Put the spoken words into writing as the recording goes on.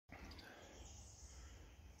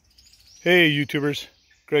Hey YouTubers,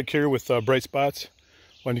 Greg here with Bright Spots.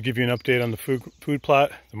 Wanted to give you an update on the food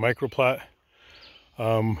plot, the micro plot.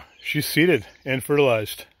 She's seeded and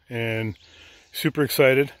fertilized and super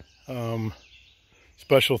excited.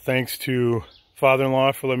 Special thanks to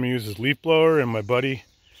father-in-law for letting me use his leaf blower and my buddy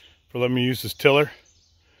for letting me use his tiller.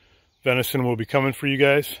 Venison will be coming for you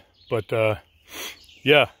guys, but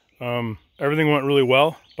yeah, everything went really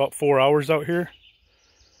well. About 4 hours out here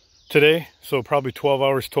today, so probably 12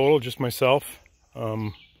 hours total, just myself,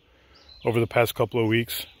 over the past couple of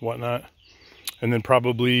weeks, whatnot. And then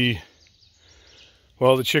probably,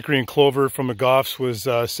 well, the chicory and clover from the Goffs was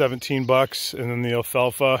 17 bucks, and then the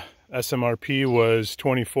alfalfa SMRP was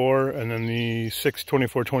 24, and then the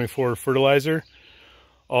 62424 fertilizer,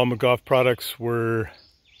 all McGough products were,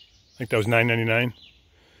 I think that was $9.99.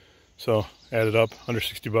 So added up, under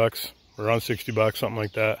 60 bucks, around 60 bucks, something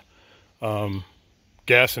like that.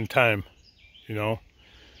 Gas and time, you know.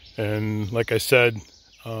 And like I said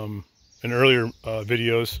in earlier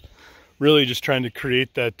videos, really just trying to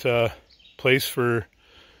create that place for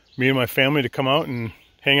me and my family to come out and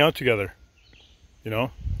hang out together, you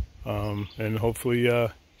know, and hopefully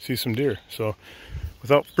see some deer. So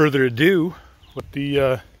without further ado, with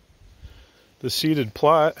the seeded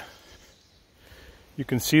plot, you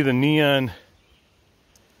can see the neon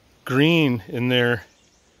green in there.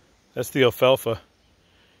 That's the alfalfa.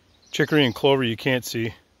 Chicory and clover you can't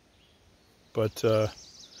see, but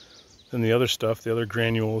then the other stuff, the other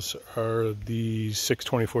granules, are the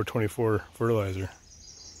 62424 fertilizer.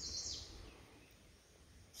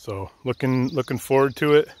 So looking forward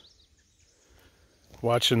to it.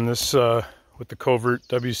 Watching this with the Covert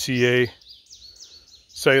WCA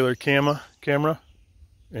cellular camera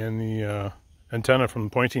and the antenna from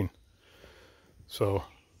pointing. So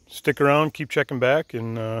stick around, keep checking back,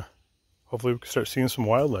 and hopefully we can start seeing some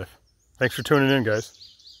wildlife. Thanks for tuning in, guys.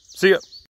 See ya.